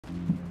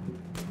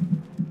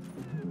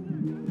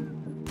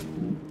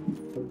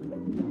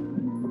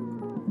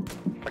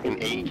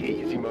fucking AEK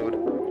easy mode.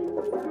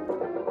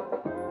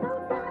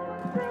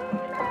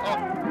 Oh,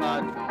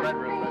 red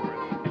room,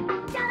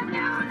 red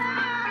room.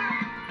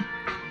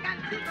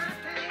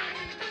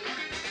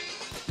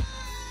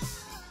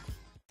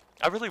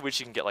 I really wish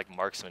you can get like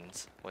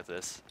marksmans with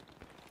this.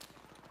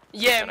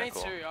 Yeah, Kinda me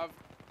cool. too.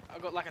 I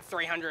got like a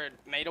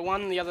 300-meter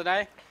one the other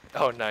day.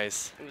 Oh,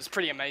 nice. It was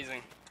pretty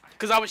amazing.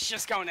 Because I was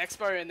just going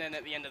expo, and then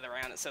at the end of the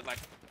round it said like,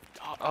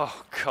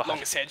 Oh god.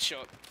 longest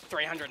headshot,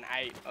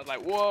 308. I was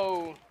like,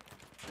 whoa.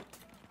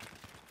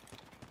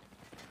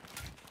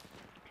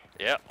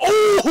 Yeah.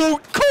 Oh,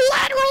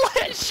 collateral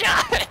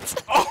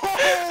headshot!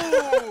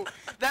 Oh,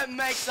 that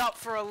makes up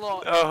for a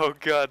lot. Oh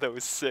god, that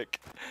was sick.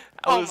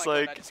 I was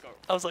like,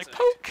 sick.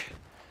 poke.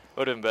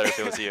 Would have been better if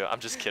it was you.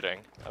 I'm just kidding.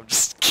 I'm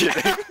just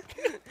kidding.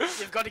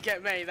 You've got to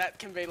get me. That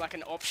can be like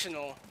an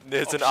optional.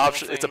 It's an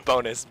option. thing. It's a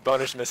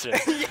bonus mission.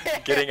 Yeah.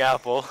 Getting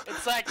apple.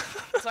 It's like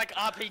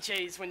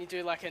RPGs when you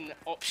do like an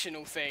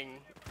optional thing.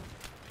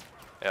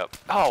 Yep.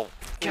 Oh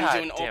When god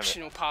you do an damn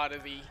optional part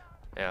of the.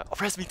 Yeah. Oh,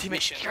 res me teammate.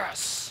 Mission.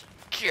 Yes.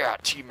 Yeah,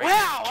 teammate.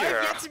 Wow! Yeah.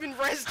 I've yet to been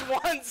rezzed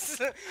once.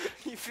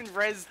 You've been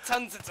rezzed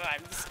tons of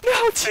times.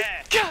 No,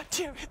 Yeah. god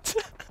damn it.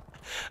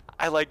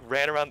 I like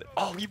ran around.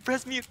 Oh, you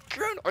res me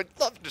again. I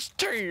love this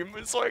team.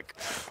 It's like.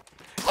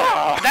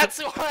 Oh. That's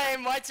why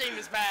my team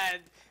is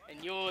bad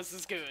and yours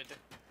is good.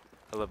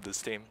 I love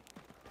this team.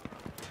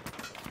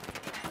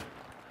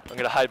 I'm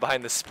gonna hide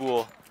behind this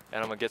spool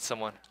and I'm gonna get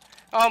someone.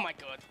 Oh my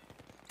god.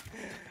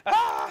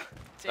 Ah!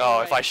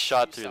 Oh, if I Teammates,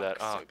 shot you through suck that.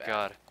 Oh so bad.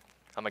 god.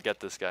 I'm gonna get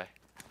this guy.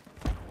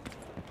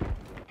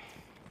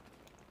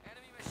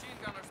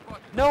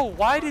 No,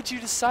 why did you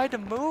decide to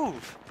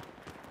move?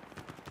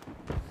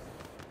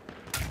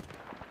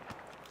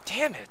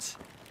 Damn it.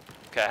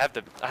 Okay,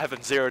 I have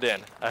him zeroed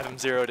in.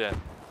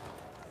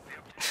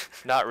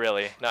 Not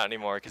really, not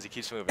anymore, because he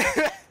keeps moving.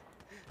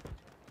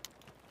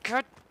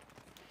 God,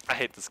 I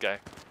hate this guy.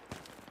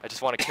 I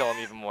just want to kill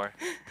him even more.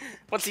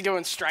 What's he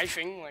doing,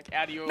 strafing, like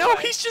out of your No,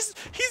 way? he's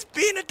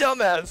being a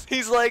dumbass.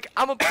 He's like,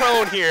 I'm a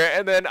prone here,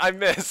 and then I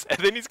miss, and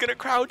then he's gonna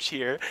crouch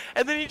here,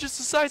 and then he just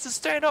decides to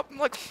stand up and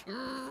like,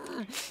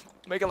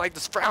 making like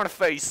this frown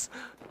face.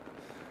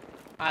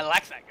 I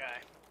like that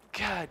guy.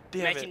 God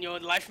damn Making it. your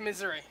life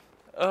misery.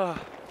 Ugh.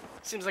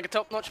 Seems like a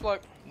top-notch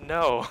bloke.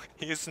 No,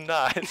 he's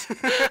not.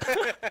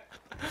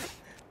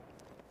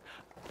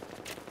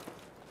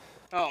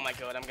 Oh my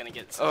god, I'm gonna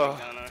get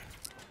something, don't I?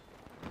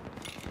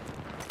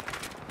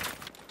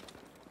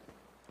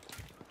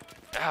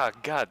 Ah,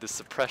 God, this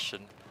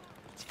suppression.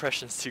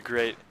 Suppression's too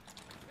great.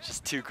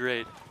 Just too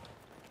great.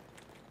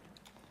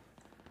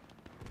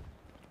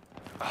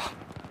 Oh,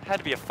 had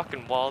to be a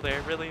fucking wall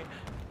there, really?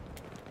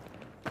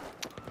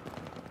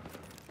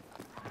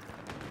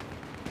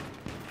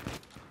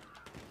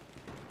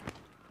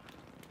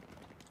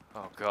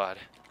 Oh, God.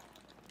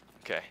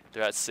 Okay,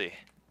 they're at C.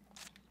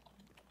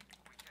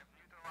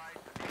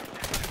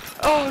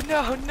 Oh,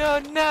 no, no,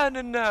 no,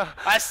 no, no.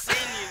 I seen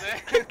you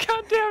there.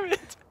 God damn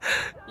it.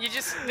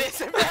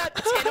 There's about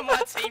 10 of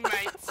my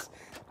teammates.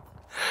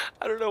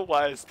 I don't know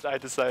why I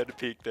decided to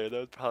peek there. That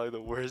was probably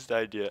the worst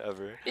idea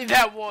ever.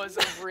 That was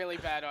a really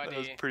bad idea. That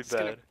was pretty Just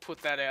gonna bad.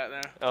 put that out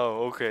there.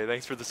 Oh, okay.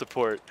 Thanks for the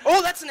support.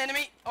 Oh, that's an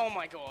enemy. Oh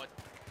my god.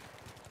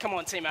 Come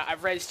on, teammate.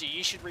 I've rezzed you.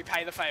 You should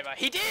repay the favor.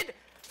 He did!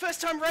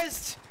 First time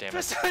rezzed. Damn it.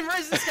 First time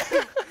rezzed this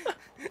game.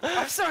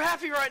 I'm so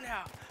happy right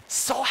now.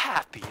 So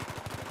happy.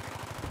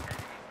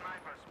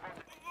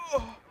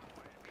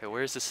 Okay,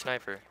 where's the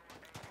sniper?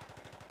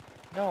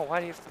 No, why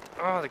do you have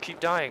to... Oh, they keep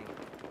dying.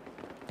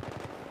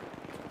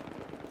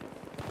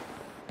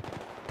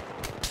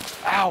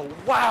 Ow,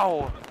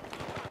 wow!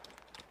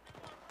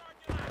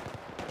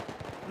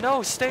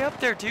 No, stay up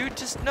there, dude.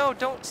 Just, no,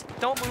 don't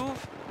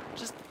move.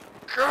 Just,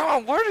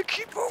 God, why do they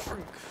keep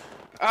moving?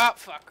 Ah,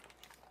 fuck.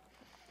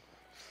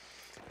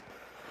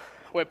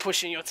 We're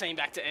pushing your team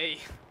back to E.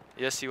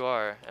 Yes, you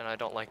are, and I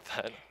don't like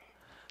that.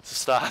 So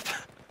stop.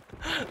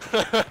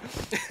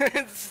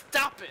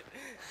 Stop it.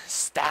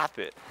 Stop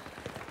it.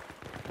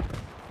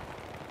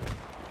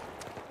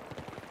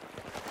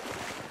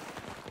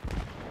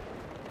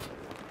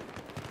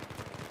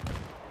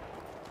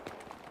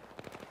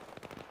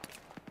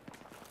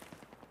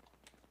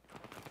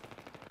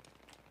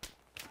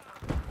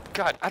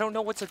 God, I don't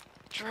know what's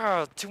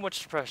too much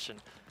suppression.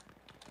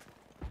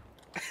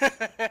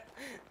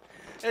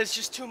 It's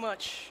just too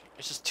much.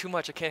 It's just too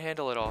much. I can't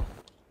handle it all.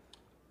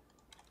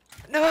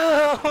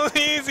 No,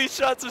 the easy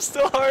shots are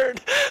still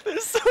hard. They're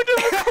so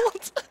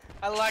difficult.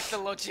 I like the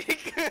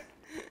logic.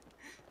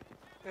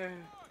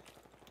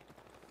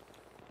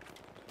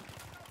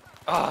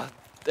 Ah,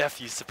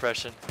 F you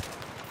suppression.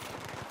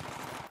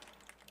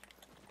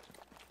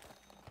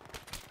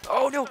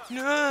 Oh no,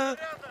 no.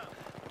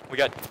 We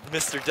got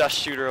Mr. Dust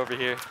Shooter over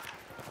here.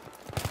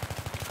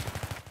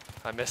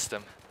 I missed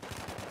him,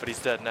 but he's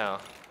dead now.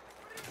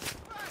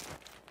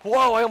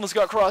 Whoa, I almost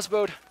got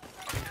crossbowed.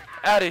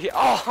 Out of here.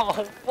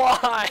 Oh,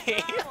 why?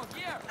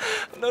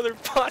 Another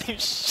body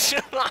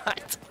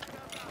shot.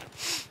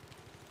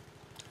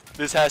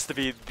 This has to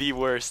be the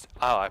worst.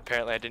 Oh,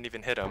 apparently I didn't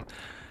even hit him.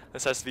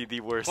 This has to be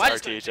the worst Well, I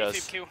just got a defib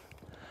RTHS. kill.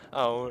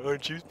 Oh,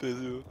 aren't you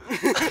special?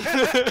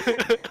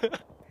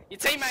 Your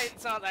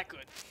teammates aren't that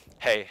good.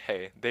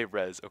 Hey, they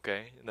res,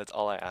 okay? And that's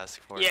all I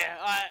ask for. Yeah,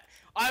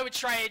 I would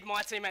trade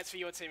my teammates for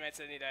your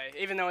teammates any day,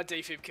 even though a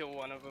defib killed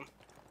one of them.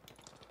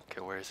 Okay,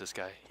 where is this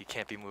guy? He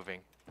can't be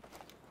moving.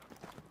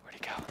 Where'd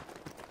he go?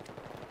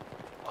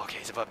 Okay,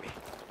 he's above me.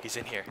 He's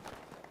in here.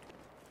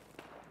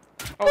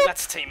 Oh,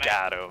 that's a teammate.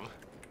 Got him.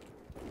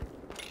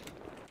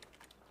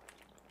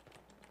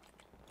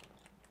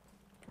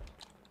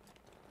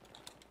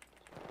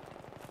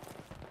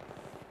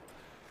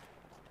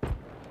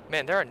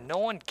 Man, there are no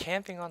one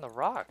camping on the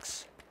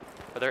rocks.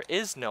 Or there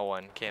is no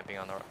one camping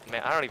on the rocks.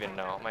 Man, I don't even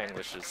know. My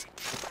English is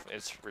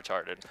it's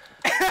retarded.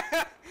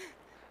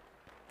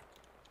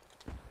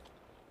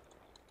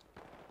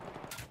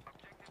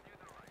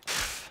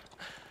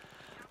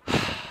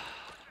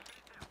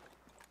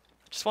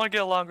 Just want to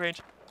get a long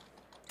range.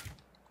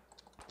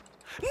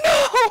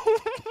 No!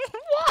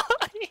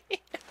 Why?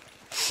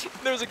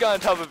 There's a guy on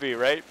top of me,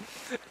 right?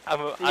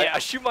 I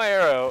shoot my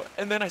arrow,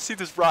 and then I see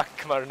this rocket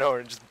come out of nowhere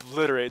and just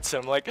obliterates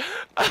him. Like,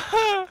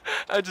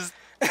 I just...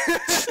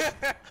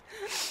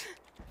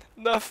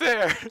 Not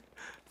fair.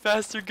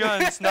 Faster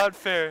guns, not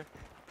fair.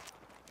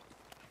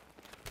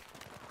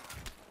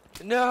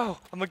 No!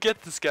 I'm gonna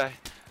get this guy.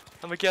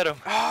 I'm gonna get him.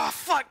 Oh,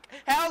 fuck!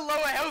 How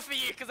low a health are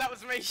you? Because that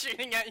was me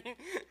shooting at you.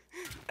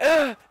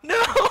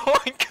 No!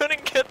 I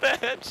couldn't get the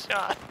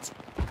headshot.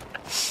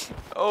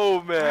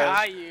 Oh, man. Where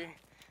are you?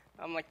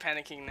 I'm like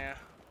panicking now.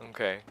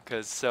 Okay,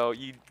 because so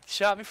you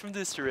shot me from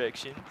this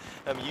direction.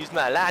 I'm gonna use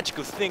my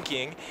logical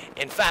thinking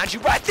and find you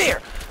right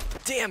there.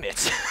 Damn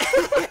it!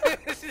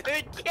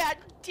 God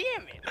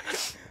damn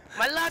it!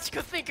 My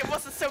logical thinking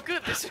wasn't so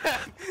good this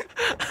round.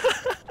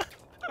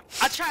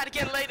 I'll try it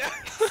again later.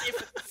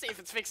 see if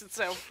it's fixed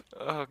itself.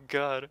 Oh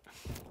God.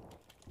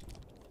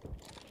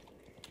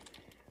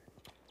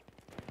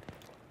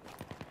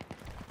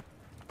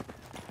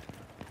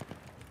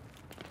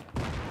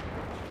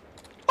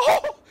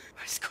 Oh!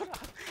 I just got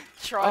up.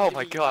 Tried Oh to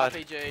my be God.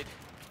 RPG'd.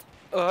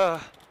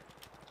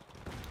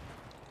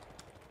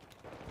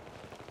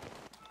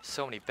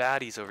 So many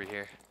baddies over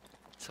here.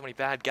 So many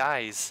bad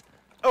guys.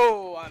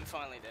 Oh, I'm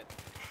finally dead.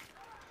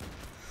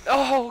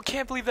 Oh,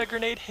 can't believe that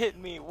grenade hit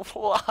me.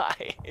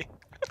 Why?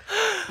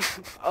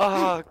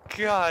 Oh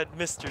God,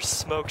 Mr.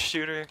 Smoke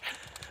Shooter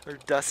or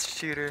Dust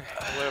Shooter,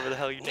 whatever the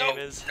hell your name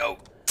is. No,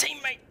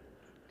 teammate.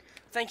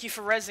 Thank you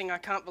for rezzing. I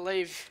can't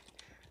believe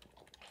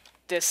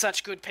there's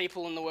such good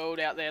people in the world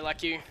out there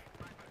like you.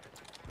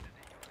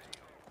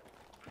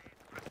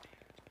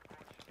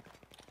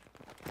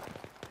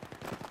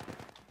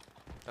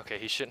 Okay,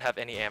 he shouldn't have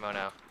any ammo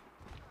now.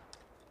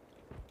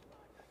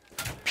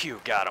 Pew,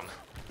 got him.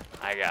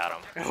 I got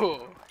him.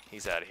 Oh.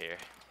 He's out of here.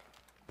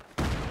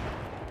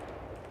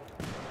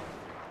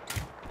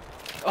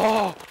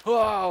 Oh,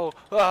 whoa,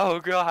 oh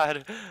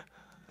God.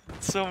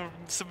 Some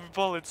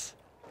bullets.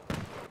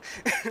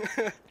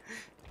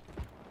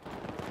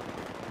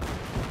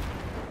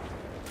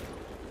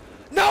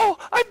 No,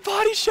 I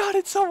body shot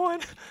at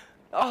someone.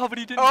 Oh, but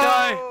he didn't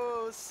die.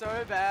 Oh, so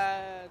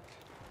bad.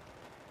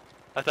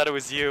 I thought it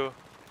was you,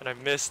 and I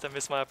missed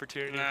my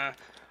opportunity. Nah.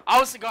 I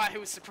was the guy who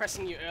was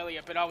suppressing you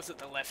earlier, but I was at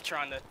the left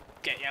trying to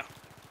get you.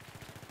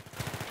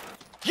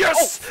 Yes!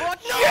 Oh, fuck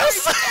no!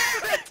 Yes!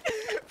 Damn it!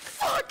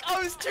 Fuck!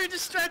 I was too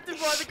distracted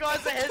by the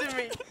guys ahead of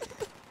me.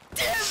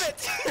 Damn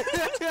it!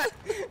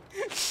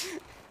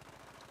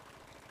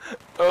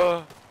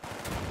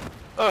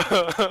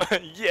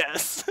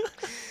 Yes!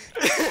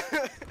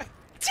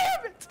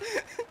 Damn it!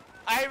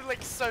 I am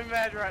like so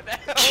mad right now.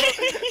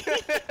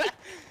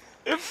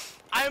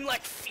 I am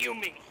like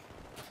fuming.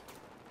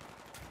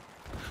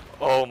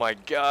 Oh my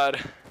God.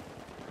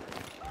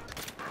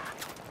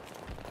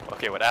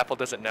 Okay, what Apple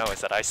doesn't know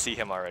is that I see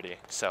him already.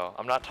 So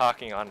I'm not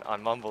talking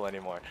on Mumble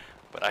anymore,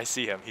 but I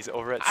see him. He's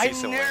over at C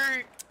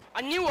somewhere.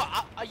 I knew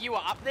you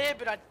were up there,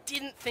 but I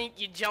didn't think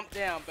you'd jump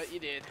down, but you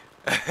did.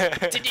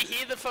 Did you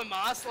hear the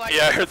FAMAS? Like,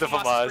 yeah, I heard the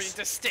FAMAS. FAMAS. Is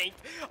pretty distinct.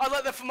 I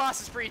like the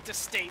FAMAS is pretty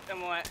distinct.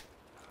 I'm like,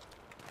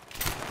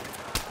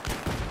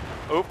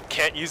 Oop,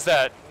 can't use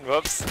that.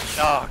 Whoops.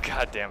 Oh,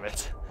 God damn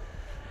it.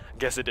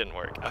 Guess it didn't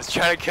work. I was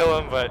trying to kill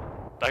him, but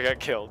I got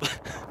killed.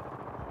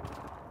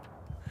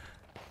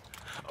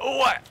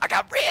 Oh, I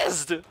got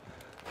rizzed!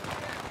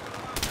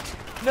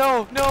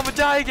 No, I'm gonna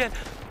die again.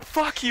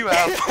 Fuck you,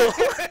 Apple.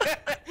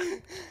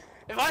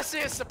 if I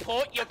see a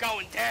support, you're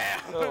going down.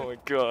 Oh my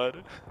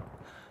God.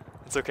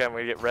 It's okay, I'm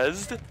gonna get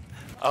rezzed.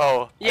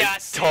 Oh, Yeah, I I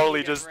see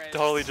totally you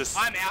get just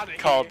I'm out of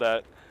called here.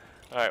 that.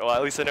 Alright, well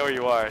at least I know where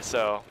you are,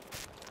 so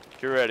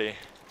get ready.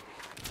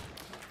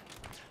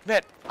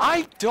 Man,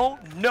 I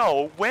don't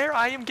know where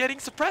I am getting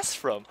suppressed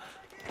from.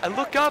 I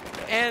look up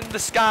and the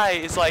sky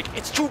is like,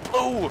 it's too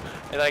blue,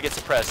 and then I get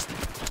suppressed.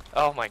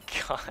 Oh my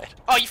God.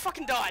 Oh, you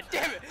fucking died,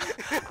 damn it.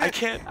 I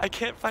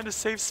can't find a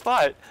safe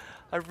spot.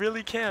 I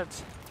really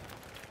can't.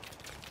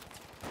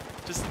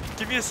 Just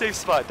give me a safe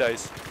spot,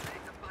 Dice.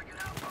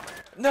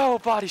 No,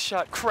 body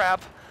shot,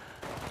 crap.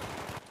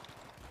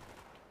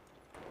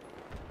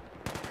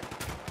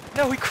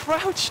 No, he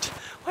crouched.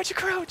 Why'd you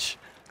crouch?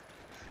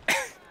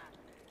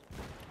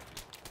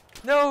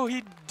 No,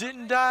 he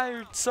didn't die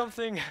or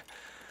something.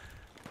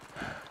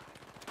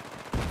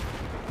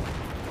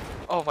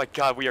 Oh my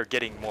god, we are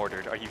getting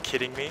mortared. Are you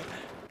kidding me?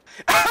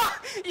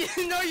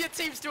 You know your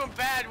team's doing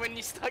bad when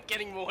you start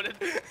getting mortared.